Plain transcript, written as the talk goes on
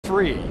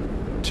3,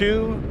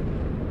 2,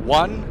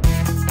 1.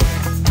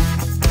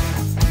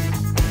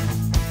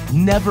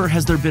 Never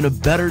has there been a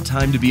better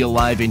time to be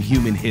alive in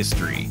human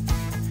history.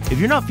 If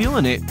you're not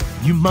feeling it,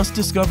 you must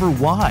discover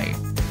why.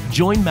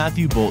 Join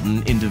Matthew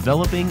Bolton in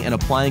developing and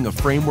applying a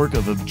framework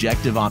of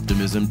objective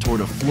optimism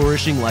toward a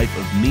flourishing life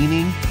of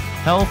meaning,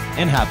 health,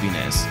 and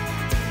happiness.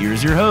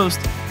 Here's your host,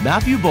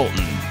 Matthew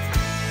Bolton.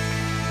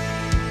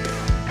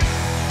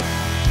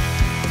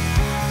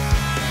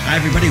 Hi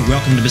everybody,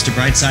 welcome to Mr.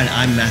 Brightside.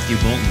 I'm Matthew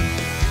Bolton.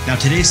 Now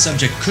today's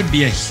subject could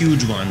be a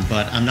huge one,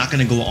 but I'm not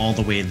going to go all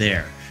the way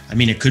there. I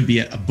mean, it could be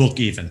a book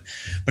even,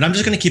 but I'm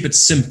just going to keep it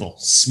simple,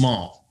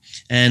 small.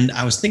 And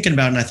I was thinking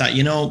about it and I thought,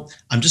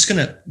 I'm just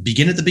going to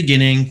begin at the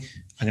beginning.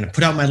 I'm going to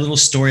put out my little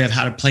story of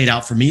how it played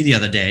out for me the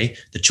other day,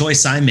 the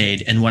choice I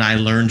made and what I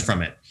learned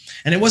from it.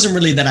 And it wasn't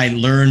really that I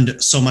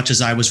learned so much as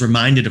I was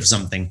reminded of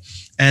something,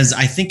 as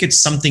I think it's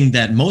something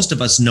that most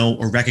of us know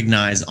or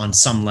recognize on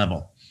some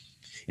level.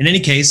 In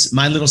any case,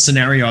 my little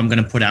scenario I'm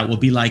going to put out will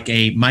be like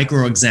a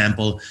micro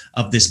example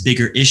of this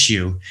bigger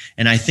issue.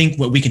 And I think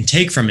what we can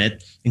take from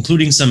it,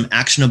 including some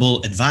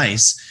actionable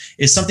advice,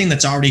 is something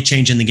that's already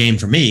changing the game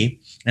for me,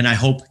 and I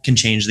hope can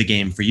change the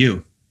game for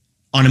you.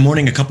 On a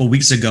morning a couple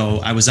weeks ago,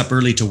 I was up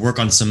early to work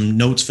on some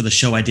notes for the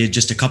show I did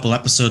just a couple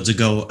episodes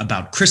ago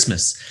about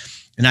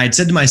Christmas. And I had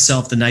said to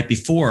myself the night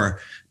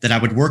before that I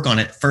would work on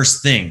it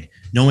first thing,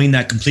 knowing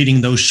that completing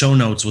those show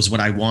notes was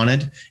what I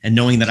wanted and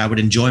knowing that I would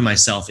enjoy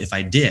myself if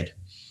I did.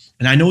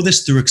 And I know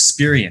this through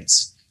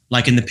experience,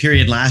 like in the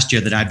period last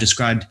year that I've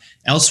described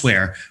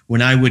elsewhere, when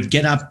I would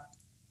get up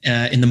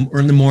in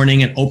the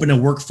morning and open a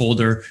work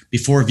folder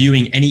before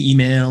viewing any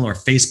email or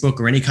Facebook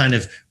or any kind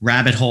of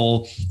rabbit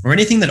hole or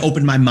anything that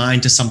opened my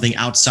mind to something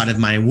outside of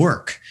my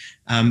work.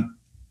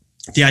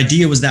 The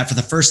idea was that for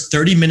the first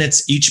 30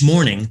 minutes each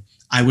morning,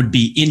 I would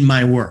be in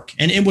my work.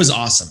 And it was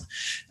awesome.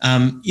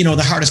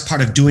 The hardest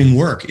part of doing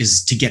work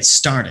is to get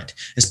started,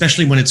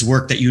 especially when it's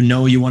work that you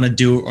want to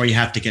do or you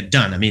have to get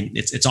done. I mean,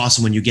 it's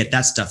awesome when you get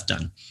that stuff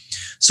done.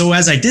 So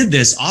as I did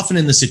this, often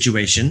in the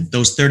situation,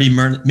 those 30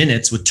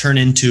 minutes would turn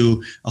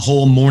into a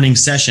whole morning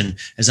session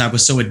as I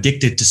was so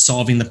addicted to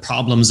solving the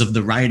problems of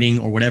the writing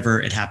or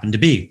whatever it happened to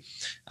be.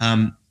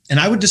 And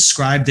I would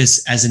describe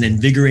this as an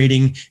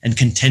invigorating and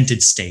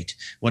contented state,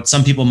 what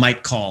some people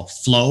might call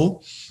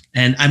flow.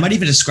 And I might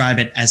even describe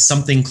it as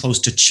something close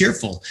to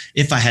cheerful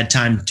if I had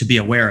time to be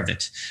aware of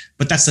it.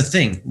 But that's the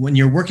thing. When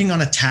you're working on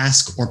a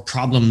task or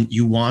problem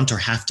you want or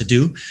have to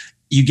do,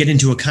 you get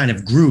into a kind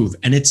of groove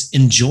and it's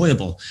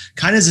enjoyable,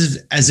 kind of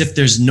as if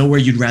there's nowhere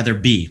you'd rather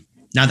be.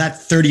 Now,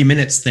 that 30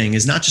 minutes thing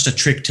is not just a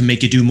trick to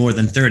make you do more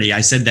than 30.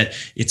 I said that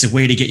it's a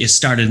way to get you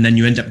started and then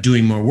you end up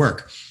doing more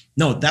work.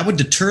 No, that would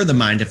deter the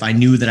mind if I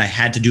knew that I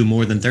had to do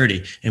more than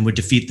 30 and would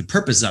defeat the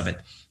purpose of it.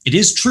 It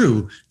is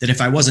true that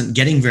if I wasn't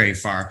getting very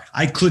far,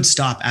 I could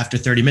stop after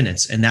 30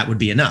 minutes and that would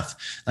be enough.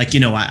 Like,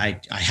 I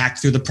hacked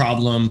through the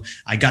problem,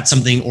 I got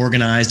something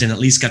organized and at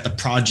least got the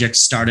project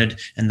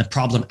started and the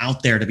problem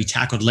out there to be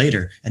tackled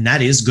later. And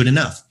that is good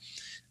enough.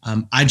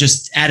 I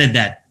just added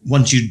that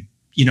once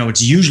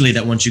it's usually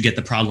that once you get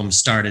the problem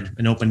started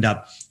and opened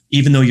up,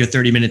 even though your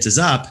 30 minutes is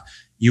up,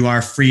 you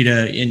are free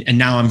to, and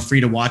now I'm free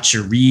to watch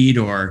or read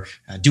or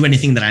do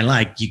anything that I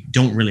like. You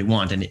don't really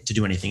want to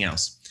do anything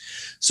else.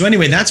 So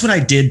anyway, that's what I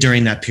did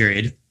during that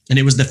period. And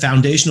it was the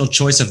foundational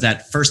choice of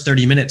that first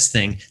 30 minutes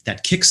thing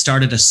that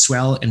kickstarted a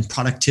swell in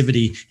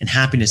productivity and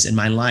happiness in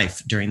my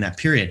life during that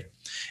period.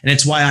 And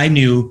it's why I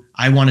knew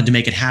I wanted to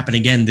make it happen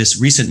again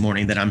this recent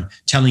morning that I'm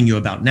telling you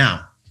about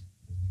now.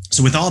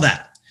 So with all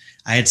that,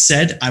 I had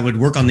said I would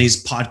work on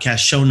these podcast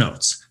show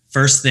notes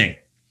first thing.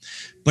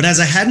 But as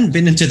I hadn't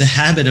been into the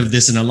habit of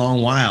this in a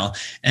long while,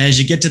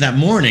 as you get to that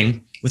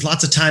morning with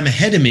lots of time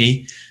ahead of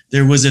me,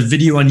 there was a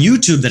video on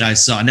YouTube that I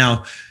saw.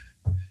 Now,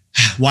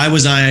 why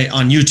was I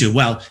on YouTube?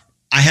 Well,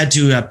 I had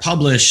to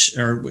publish,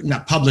 or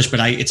not publish, but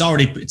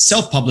it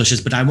self-publishes,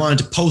 but I wanted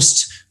to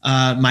post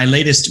my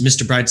latest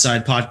Mr.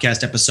 Brightside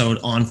podcast episode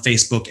on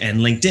Facebook and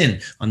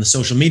LinkedIn on the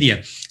social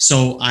media.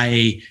 So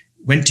I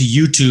went to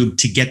YouTube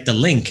to get the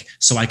link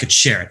so I could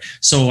share it.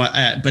 So,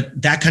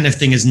 but that kind of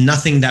thing is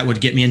nothing that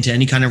would get me into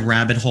any kind of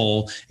rabbit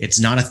hole. It's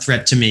not a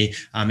threat to me.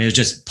 It was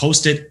just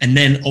post it and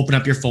then open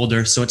up your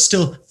folder. So it's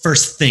still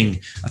first thing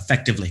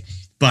effectively,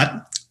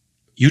 but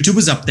YouTube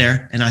was up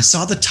there and I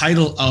saw the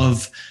title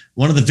of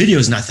one of the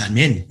videos and I thought,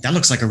 man, that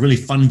looks like a really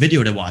fun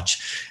video to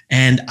watch.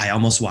 And I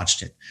almost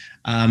watched it.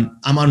 I'm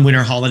on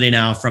winter holiday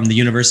now from the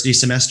university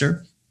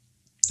semester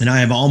and I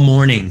have all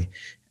morning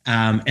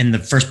and the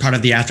first part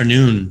of the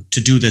afternoon to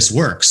do this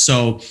work.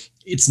 So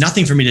it's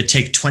nothing for me to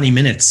take 20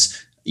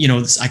 minutes.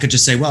 I could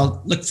just say,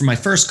 well, look, for my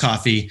first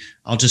coffee,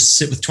 I'll just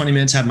sit with 20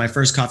 minutes, have my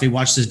first coffee,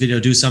 watch this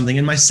video, do something.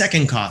 And my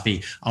second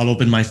coffee, I'll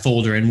open my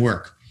folder and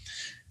work.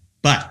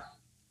 But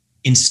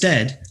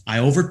instead, I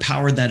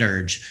overpowered that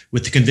urge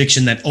with the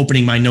conviction that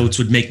opening my notes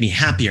would make me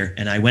happier,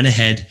 and I went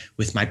ahead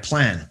with my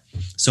plan.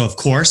 So, of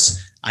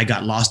course, I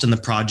got lost in the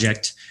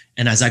project,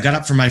 and as I got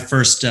up for my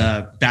first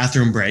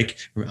bathroom break,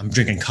 I'm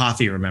drinking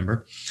coffee,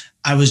 remember,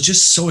 I was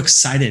just so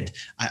excited.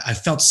 I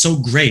felt so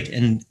great.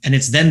 And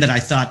it's then that I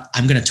thought,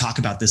 I'm going to talk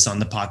about this on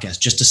the podcast,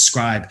 just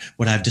describe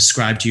what I've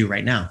described to you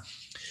right now.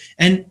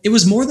 And it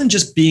was more than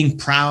just being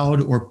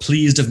proud or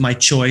pleased of my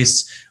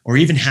choice or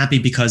even happy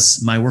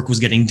because my work was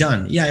getting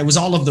done. Yeah, it was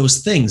all of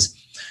those things.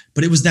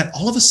 But it was that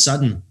all of a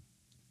sudden,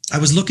 I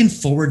was looking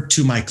forward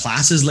to my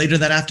classes later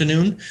that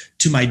afternoon,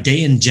 to my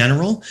day in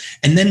general,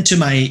 and then to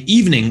my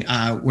evening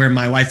where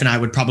my wife and I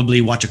would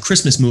probably watch a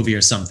Christmas movie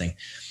or something.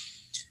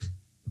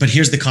 But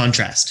here's the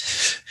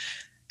contrast.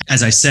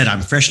 As I said,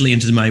 I'm freshly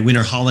into my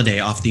winter holiday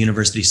off the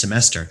university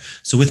semester.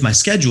 So with my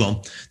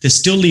schedule, this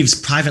still leaves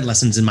private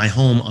lessons in my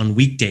home on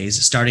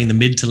weekdays, starting the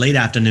mid to late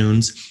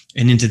afternoons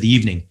and into the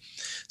evening.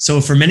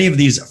 So for many of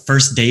these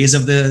first days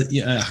of the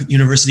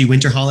university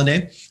winter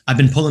holiday, I've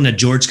been pulling a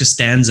George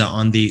Costanza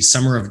on the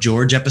Summer of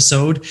George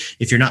episode.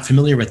 If you're not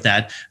familiar with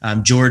that,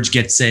 George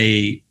gets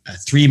a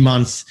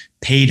 3-month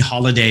paid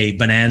holiday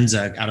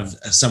bonanza out of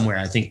somewhere.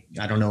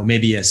 I don't know,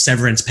 maybe a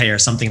severance pay or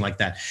something like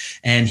that.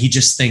 And he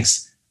just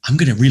thinks, I'm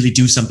going to really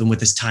do something with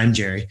this time,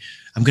 Jerry.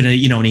 I'm going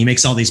to, and he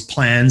makes all these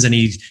plans and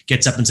he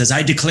gets up and says,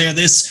 I declare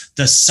this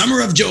the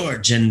Summer of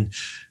George. And,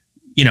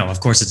 of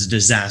course it's a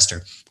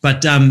disaster.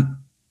 But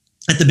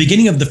at the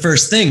beginning of the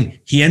first thing,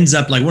 he ends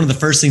up like one of the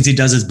first things he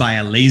does is buy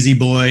a lazy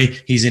boy.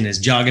 He's in his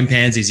jogging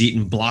pants. He's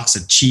eating blocks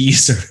of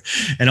cheese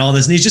and all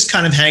this. And he's just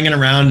kind of hanging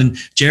around. And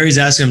Jerry's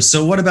asking him,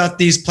 so what about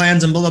these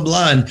plans and blah, blah,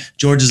 blah. And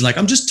George is like,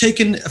 I'm just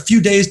taking a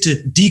few days to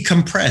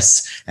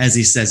decompress, as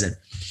he says it.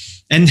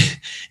 And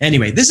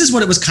anyway, this is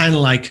what it was kind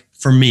of like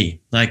for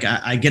me. Like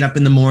I get up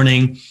in the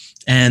morning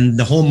and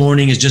the whole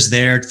morning is just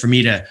there for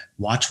me to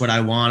watch what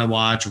I want to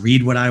watch,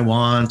 read what I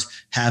want,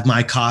 have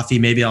my coffee.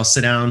 Maybe I'll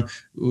sit down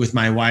with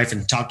my wife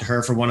and talk to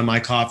her for one of my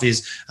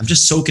coffees. I'm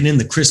just soaking in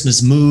the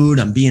Christmas mood.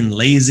 I'm being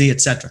lazy,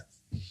 etc.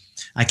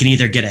 I can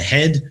either get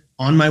ahead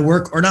on my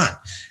work or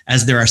not,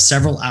 as there are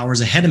several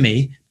hours ahead of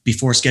me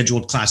before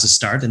scheduled classes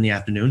start in the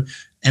afternoon.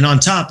 And on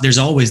top, there's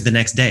always the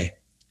next day,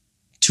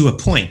 to a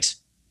point.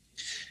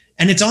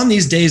 And it's on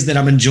these days that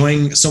I'm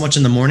enjoying so much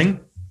in the morning.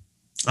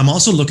 I'm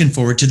also looking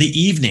forward to the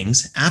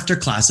evenings after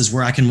classes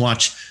where I can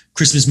watch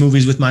Christmas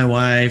movies with my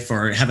wife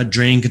or have a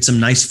drink and some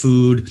nice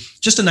food,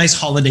 just a nice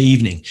holiday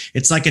evening.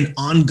 It's like an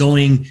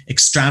ongoing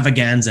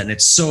extravaganza and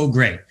it's so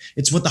great.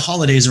 It's what the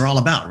holidays are all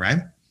about, right?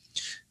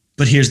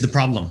 But here's the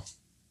problem.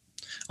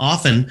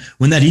 Often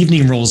when that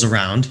evening rolls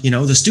around,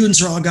 the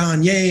students are all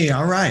gone. Yay,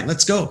 all right,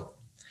 let's go.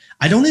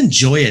 I don't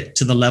enjoy it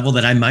to the level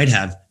that I might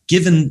have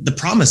given the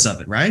promise of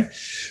it, right?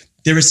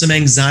 There is some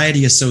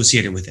anxiety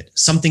associated with it,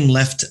 something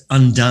left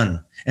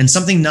undone, and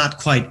something not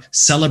quite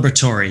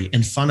celebratory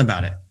and fun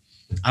about it.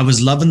 I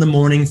was loving the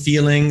morning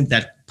feeling.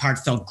 That part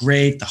felt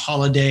great. The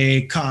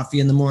holiday, coffee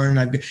in the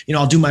morning.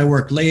 I'll do my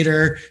work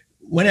later,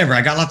 whenever.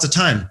 I got lots of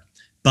time.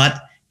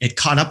 But it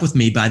caught up with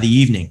me by the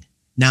evening.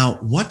 Now,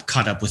 what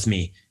caught up with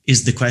me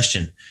is the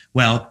question.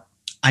 Well,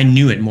 I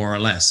knew it more or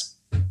less.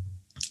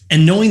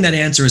 And knowing that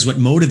answer is what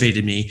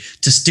motivated me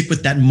to stick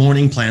with that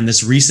morning plan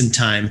this recent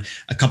time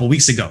a couple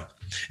weeks ago.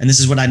 And this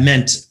is what I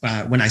meant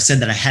when I said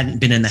that I hadn't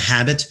been in the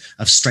habit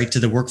of straight to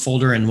the work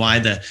folder and why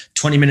the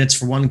 20 minutes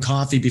for one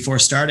coffee before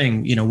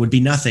starting, would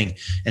be nothing,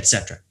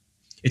 etc.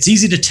 It's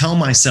easy to tell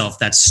myself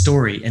that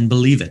story and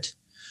believe it.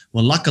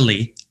 Well,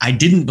 luckily, I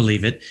didn't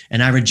believe it,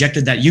 and I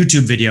rejected that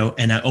YouTube video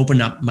and I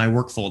opened up my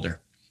work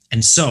folder.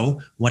 And so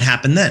what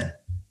happened then?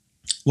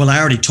 Well, I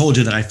already told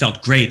you that I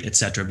felt great,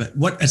 etc.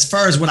 But as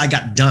far as what I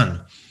got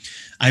done,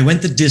 I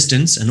went the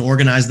distance and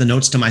organized the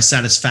notes to my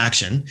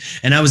satisfaction.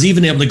 And I was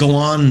even able to go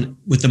on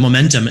with the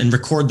momentum and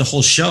record the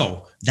whole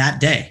show that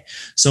day.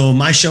 So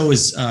my show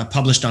is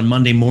published on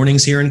Monday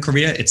mornings here in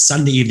Korea. It's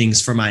Sunday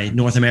evenings for my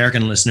North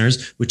American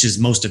listeners, which is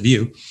most of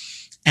you.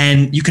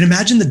 And you can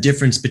imagine the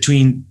difference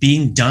between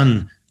being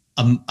done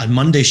a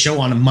Monday show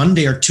on a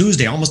Monday or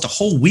Tuesday, almost a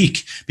whole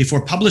week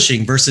before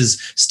publishing,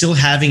 versus still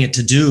having it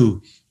to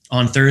do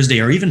on Thursday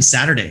or even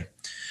Saturday.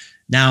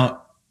 Now,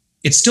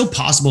 it's still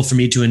possible for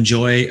me to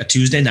enjoy a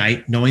Tuesday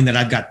night, knowing that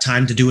I've got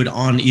time to do it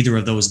on either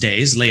of those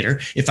days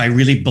later, if I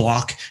really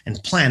block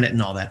and plan it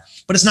and all that.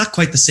 But it's not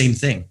quite the same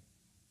thing.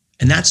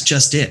 And that's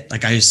just it.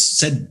 Like I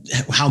said,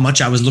 how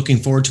much I was looking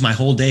forward to my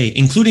whole day,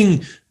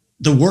 including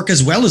the work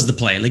as well as the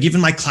play, like even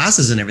my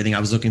classes and everything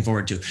I was looking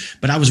forward to.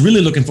 But I was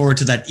really looking forward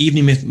to that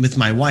evening with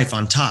my wife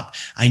on top.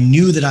 I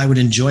knew that I would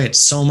enjoy it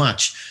so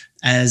much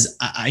as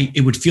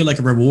it would feel like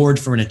a reward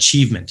for an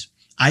achievement.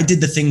 I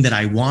did the thing that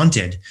I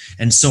wanted,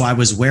 and so I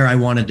was where I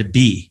wanted to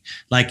be.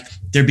 Like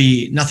there'd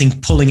be nothing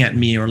pulling at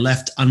me or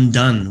left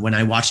undone when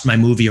I watched my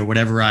movie or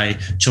whatever I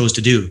chose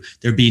to do.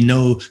 There'd be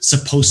no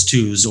supposed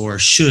tos or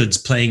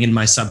shoulds playing in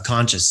my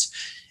subconscious.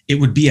 It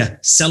would be a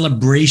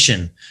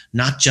celebration,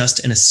 not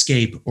just an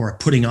escape or a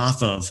putting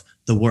off of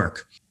the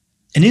work.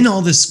 And in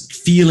all this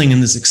feeling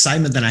and this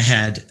excitement that I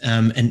had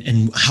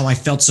and how I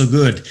felt so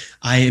good,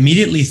 I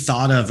immediately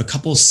thought of a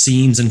couple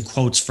scenes and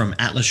quotes from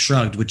Atlas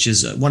Shrugged, which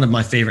is one of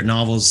my favorite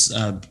novels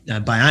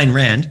by Ayn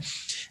Rand.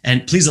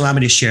 And please allow me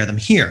to share them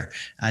here.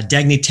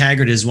 Dagny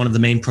Taggart is one of the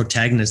main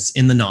protagonists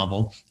in the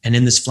novel. And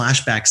in this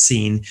flashback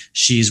scene,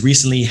 she's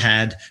recently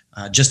had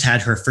just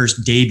had her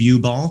first debut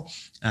ball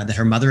that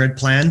her mother had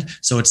planned.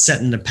 So it's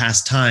set in the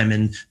past time.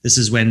 And this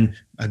is when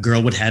a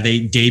girl would have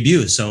a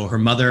debut. So her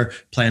mother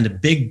planned a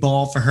big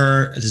ball for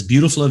her at this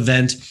beautiful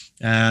event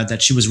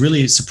that she was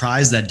really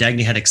surprised that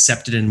Dagny had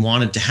accepted and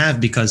wanted to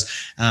have, because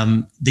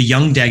the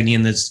young Dagny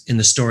in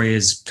the story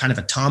is kind of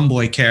a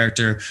tomboy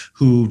character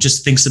who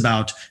just thinks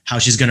about how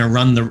she's going to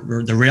run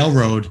the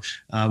railroad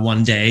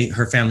one day,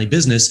 her family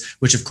business,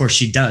 which of course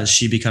she does.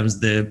 She becomes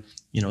the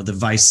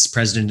vice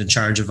president in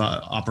charge of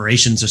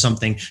operations or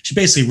something. She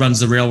basically runs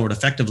the railroad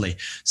effectively.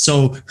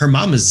 So her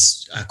mom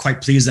is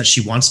quite pleased that she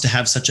wants to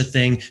have such a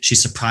thing.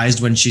 She's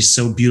surprised when she's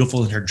so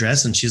beautiful in her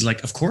dress. And she's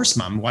like, of course,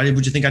 Mom, why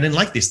would you think I didn't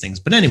like these things?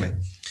 But anyway,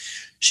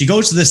 she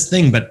goes to this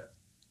thing, but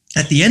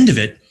at the end of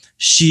it,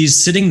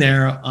 she's sitting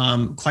there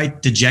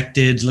quite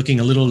dejected, looking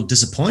a little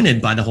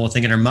disappointed by the whole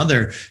thing. And her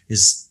mother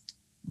is,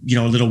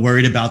 a little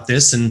worried about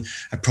this and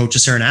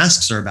approaches her and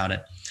asks her about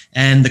it.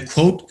 And the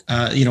quote,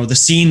 the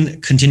scene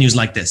continues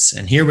like this.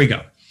 And here we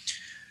go.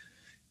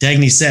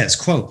 Dagny says,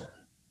 quote,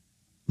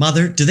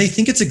 "Mother, do they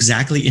think it's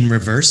exactly in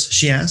reverse?"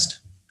 she asked.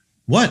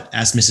 "What?"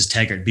 asked Mrs.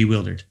 Taggart,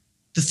 bewildered.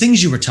 "The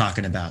things you were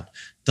talking about,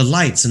 the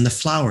lights and the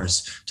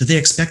flowers. Do they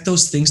expect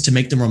those things to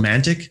make them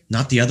romantic,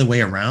 not the other way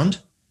around?"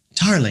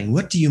 "Darling,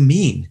 what do you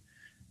mean?"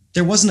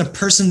 "There wasn't a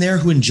person there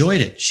who enjoyed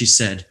it," she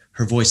said,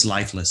 her voice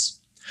lifeless,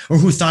 "or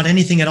who thought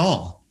anything at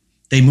all.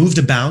 They moved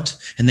about,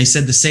 and they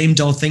said the same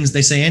dull things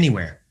they say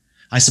anywhere.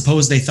 I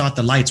suppose they thought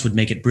the lights would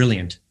make it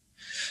brilliant."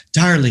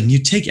 "Darling, you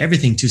take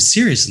everything too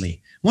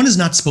seriously. One is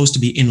not supposed to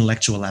be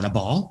intellectual at a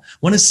ball.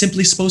 One is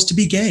simply supposed to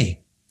be gay."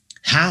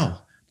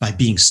 "How? By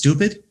being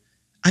stupid?"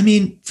 "I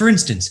mean, for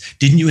instance,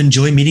 didn't you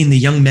enjoy meeting the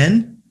young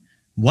men?"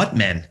 "What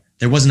men?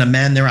 There wasn't a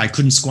man there I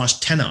couldn't squash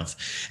 10 of.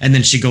 And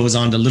then she goes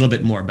on to a little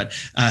bit more. But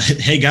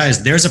hey,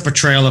 guys, there's a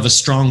portrayal of a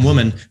strong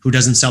woman who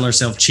doesn't sell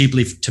herself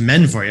cheaply to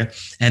men for you.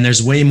 And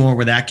there's way more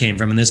where that came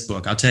from in this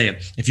book. I'll tell you,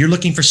 if you're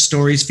looking for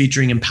stories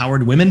featuring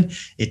empowered women,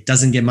 it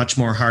doesn't get much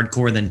more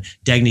hardcore than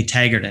Dagny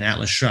Taggart and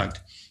Atlas Shrugged.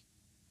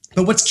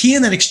 But what's key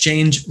in that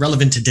exchange,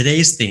 relevant to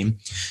today's theme,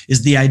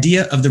 is the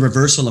idea of the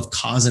reversal of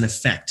cause and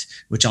effect,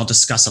 which I'll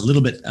discuss a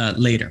little bit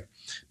later.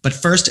 But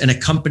first, an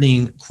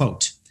accompanying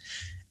quote.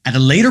 At a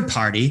later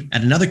party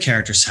at another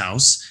character's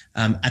house,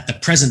 at the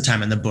present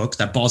time in the book,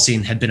 that ball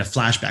scene had been a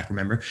flashback,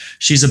 remember,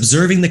 she's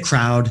observing the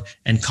crowd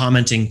and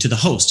commenting to the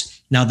host.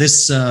 Now,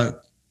 this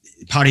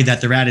party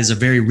that they're at is a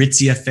very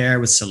ritzy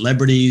affair with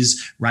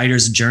celebrities,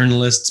 writers,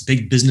 journalists,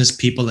 big business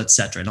people,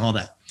 etc., and all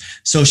that.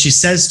 So she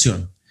says to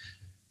him,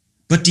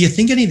 "But do you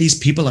think any of these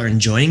people are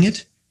enjoying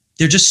it?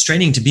 They're just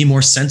straining to be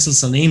more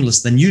senseless and aimless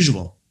than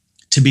usual,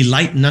 to be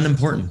light and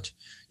unimportant.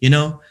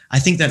 I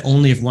think that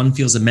only if one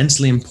feels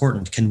immensely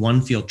important can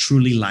one feel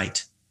truly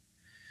light.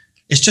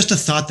 It's just a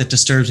thought that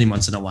disturbs me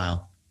once in a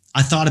while.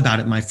 I thought about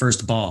it my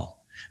first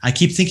ball. I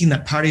keep thinking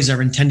that parties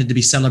are intended to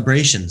be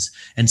celebrations,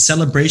 and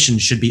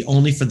celebrations should be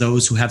only for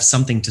those who have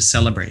something to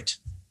celebrate."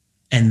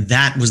 And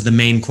that was the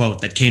main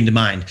quote that came to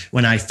mind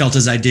when I felt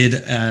as I did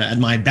at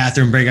my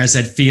bathroom break. I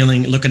said,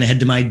 looking ahead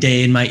to my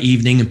day and my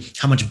evening, and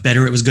how much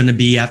better it was going to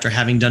be after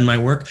having done my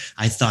work.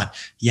 I thought,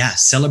 yeah,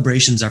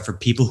 celebrations are for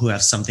people who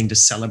have something to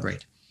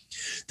celebrate.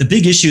 The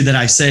big issue that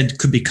I said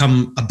could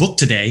become a book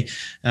today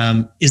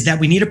is that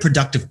we need a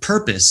productive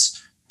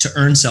purpose to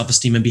earn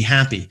self-esteem and be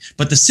happy.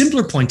 But the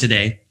simpler point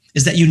today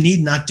is that you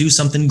need not do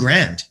something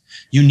grand.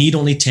 You need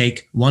only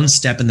take one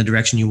step in the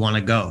direction you want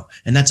to go.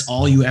 And that's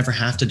all you ever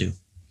have to do.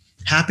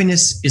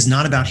 Happiness is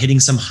not about hitting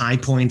some high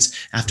points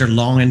after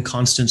long and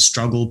constant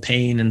struggle,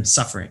 pain, and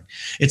suffering.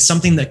 It's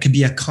something that could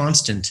be a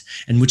constant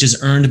and which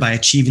is earned by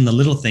achieving the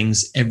little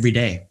things every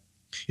day.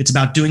 It's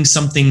about doing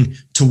something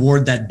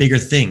toward that bigger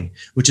thing,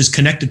 which is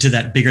connected to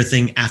that bigger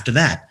thing after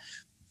that.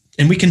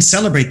 And we can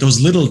celebrate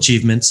those little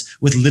achievements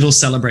with little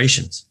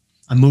celebrations.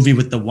 A movie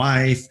with the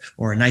wife,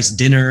 or a nice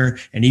dinner,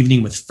 an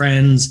evening with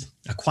friends,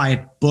 a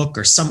quiet book,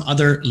 or some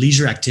other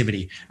leisure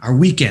activity, our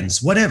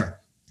weekends, whatever.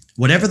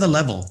 Whatever the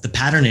level, the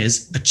pattern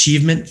is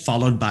achievement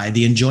followed by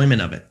the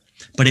enjoyment of it.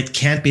 But it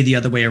can't be the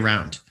other way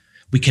around.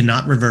 We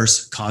cannot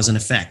reverse cause and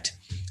effect.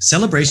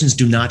 Celebrations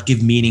do not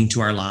give meaning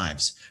to our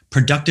lives.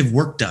 Productive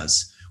work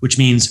does, which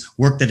means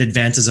work that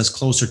advances us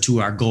closer to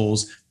our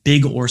goals,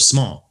 big or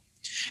small.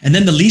 And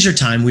then the leisure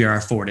time we are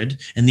afforded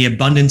and the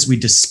abundance we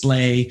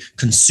display,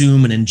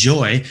 consume, and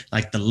enjoy,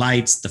 like the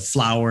lights, the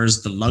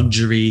flowers, the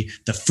luxury,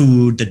 the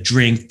food, the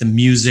drink, the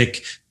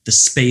music, the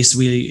space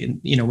we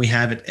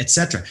have,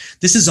 etc.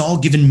 This is all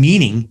given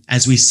meaning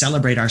as we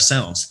celebrate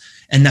ourselves,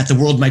 and that the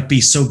world might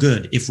be so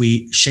good if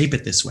we shape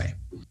it this way.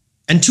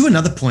 And to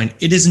another point,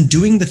 it is in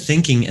doing the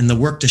thinking and the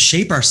work to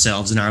shape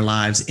ourselves and our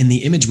lives in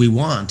the image we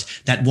want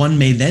that one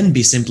may then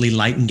be simply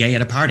light and gay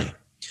at a party.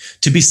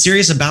 To be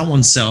serious about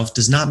oneself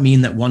does not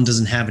mean that one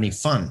doesn't have any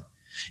fun.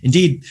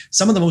 Indeed,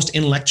 some of the most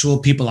intellectual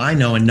people I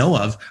know and know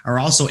of are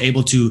also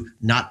able to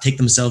not take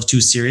themselves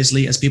too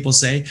seriously, as people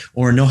say,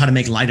 or know how to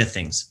make light of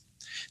things.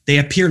 They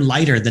appear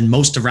lighter than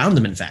most around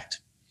them, in fact.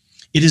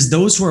 It is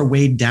those who are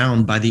weighed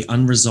down by the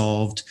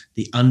unresolved,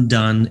 the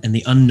undone, and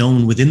the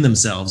unknown within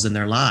themselves and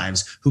their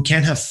lives who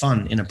can't have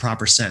fun in a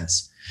proper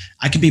sense.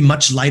 I can be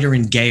much lighter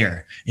and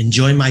gayer,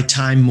 enjoy my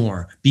time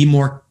more, be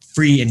more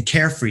free and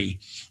carefree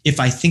if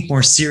I think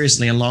more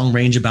seriously and long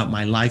range about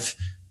my life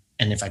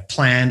and if I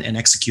plan and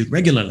execute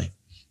regularly.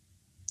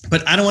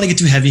 But I don't want to get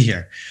too heavy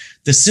here.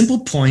 The simple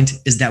point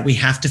is that we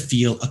have to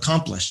feel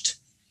accomplished.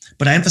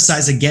 But I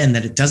emphasize again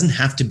that it doesn't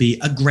have to be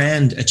a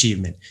grand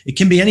achievement. It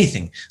can be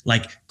anything,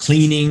 like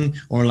cleaning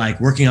or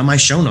like working on my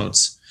show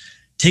notes.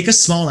 Take a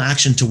small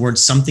action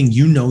towards something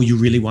you know you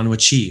really want to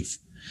achieve.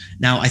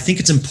 Now, I think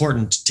it's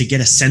important to get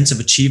a sense of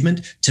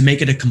achievement to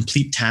make it a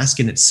complete task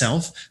in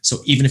itself. So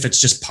even if it's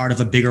just part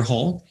of a bigger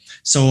whole.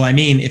 So I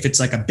mean, if it's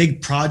like a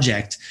big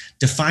project,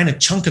 define a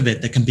chunk of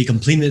it that can be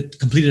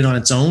completed on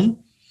its own.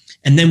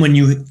 And then when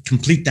you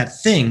complete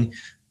that thing,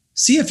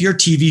 see if your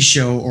TV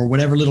show or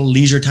whatever little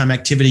leisure time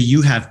activity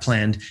you have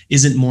planned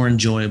isn't more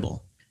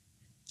enjoyable.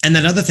 And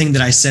that other thing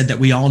that I said that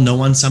we all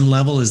know on some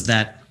level is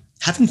that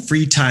having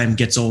free time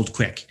gets old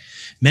quick.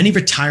 Many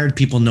retired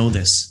people know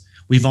this.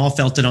 We've all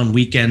felt it on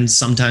weekends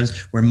sometimes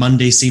where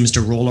Monday seems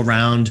to roll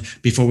around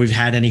before we've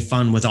had any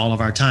fun with all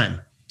of our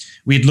time.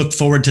 We'd look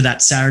forward to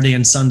that Saturday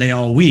and Sunday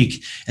all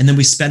week, and then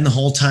we spend the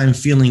whole time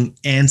feeling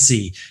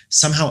antsy,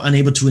 somehow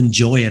unable to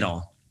enjoy it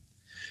all.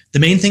 The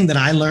main thing that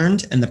I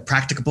learned and the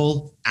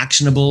practicable,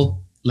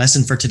 actionable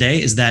lesson for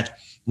today is that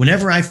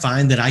whenever I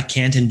find that I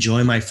can't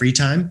enjoy my free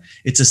time,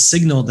 it's a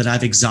signal that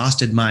I've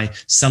exhausted my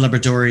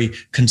celebratory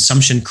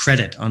consumption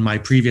credit on my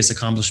previous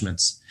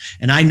accomplishments.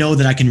 And I know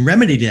that I can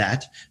remedy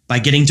that by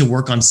getting to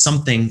work on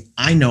something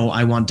I know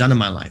I want done in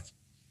my life.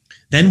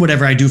 Then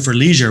whatever I do for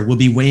leisure will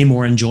be way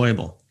more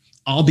enjoyable.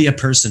 I'll be a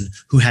person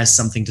who has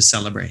something to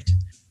celebrate.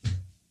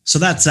 So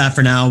that's that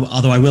for now,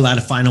 although I will add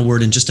a final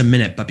word in just a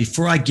minute. But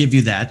before I give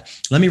you that,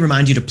 let me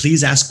remind you to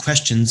please ask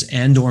questions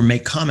and or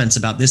make comments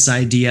about this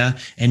idea,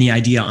 any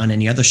idea on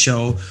any other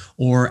show,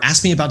 or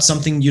ask me about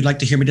something you'd like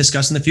to hear me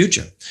discuss in the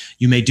future.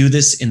 You may do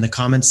this in the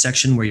comments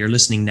section where you're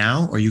listening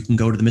now, or you can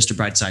go to the Mr.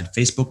 Brightside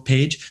Facebook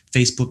page,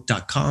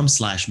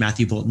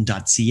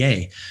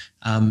 facebook.com/MatthewBolton.ca.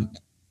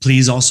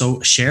 Please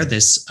also share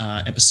this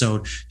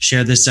episode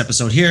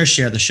here,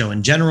 share the show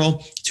in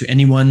general to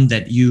anyone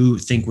that you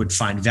think would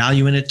find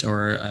value in it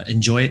or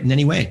enjoy it in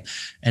any way.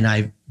 And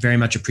I very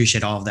much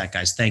appreciate all of that,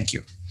 guys. Thank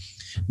you.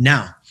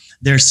 Now,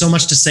 there's so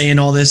much to say in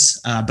all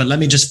this, but let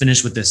me just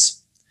finish with this.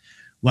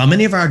 While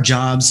many of our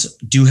jobs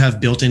do have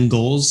built-in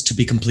goals to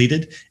be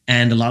completed,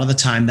 and a lot of the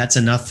time that's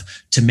enough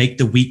to make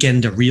the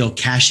weekend a real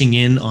cashing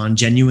in on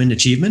genuine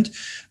achievement,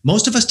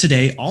 most of us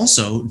today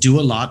also do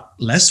a lot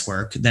less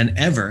work than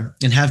ever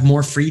and have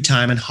more free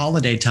time and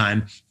holiday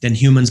time than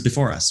humans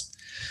before us.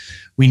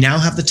 We now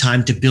have the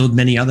time to build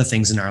many other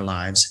things in our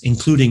lives,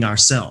 including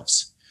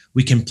ourselves.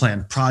 We can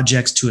plan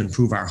projects to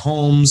improve our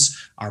homes,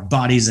 our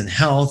bodies and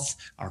health,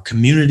 our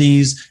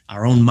communities,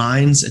 our own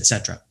minds,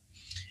 etc.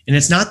 And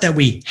it's not that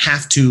we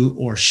have to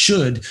or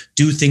should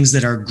do things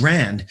that are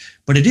grand,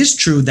 but it is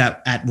true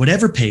that at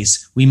whatever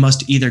pace, we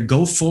must either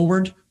go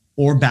forward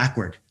or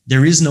backward.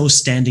 There is no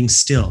standing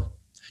still.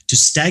 To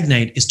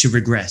stagnate is to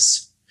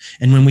regress.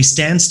 And when we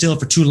stand still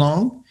for too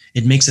long,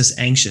 it makes us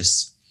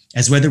anxious,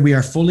 as whether we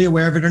are fully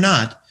aware of it or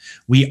not,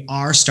 we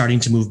are starting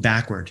to move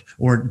backward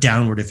or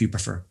downward if you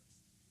prefer.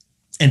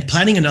 And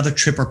planning another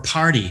trip or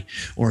party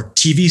or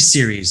TV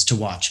series to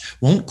watch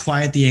won't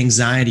quiet the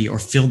anxiety or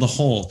fill the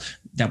hole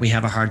that we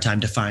have a hard time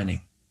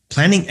defining.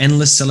 Planning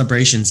endless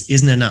celebrations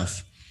isn't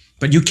enough,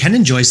 but you can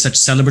enjoy such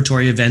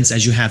celebratory events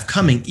as you have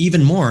coming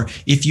even more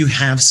if you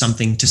have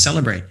something to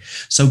celebrate.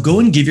 So go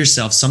and give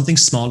yourself something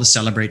small to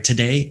celebrate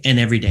today and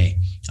every day.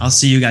 I'll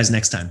see you guys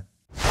next time.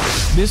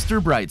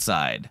 Mr.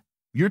 Brightside,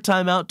 your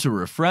time out to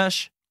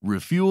refresh,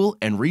 refuel,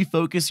 and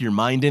refocus your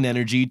mind and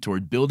energy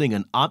toward building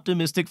an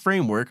optimistic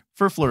framework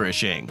for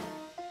flourishing.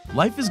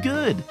 Life is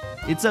good.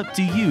 It's up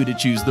to you to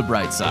choose the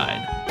bright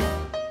side.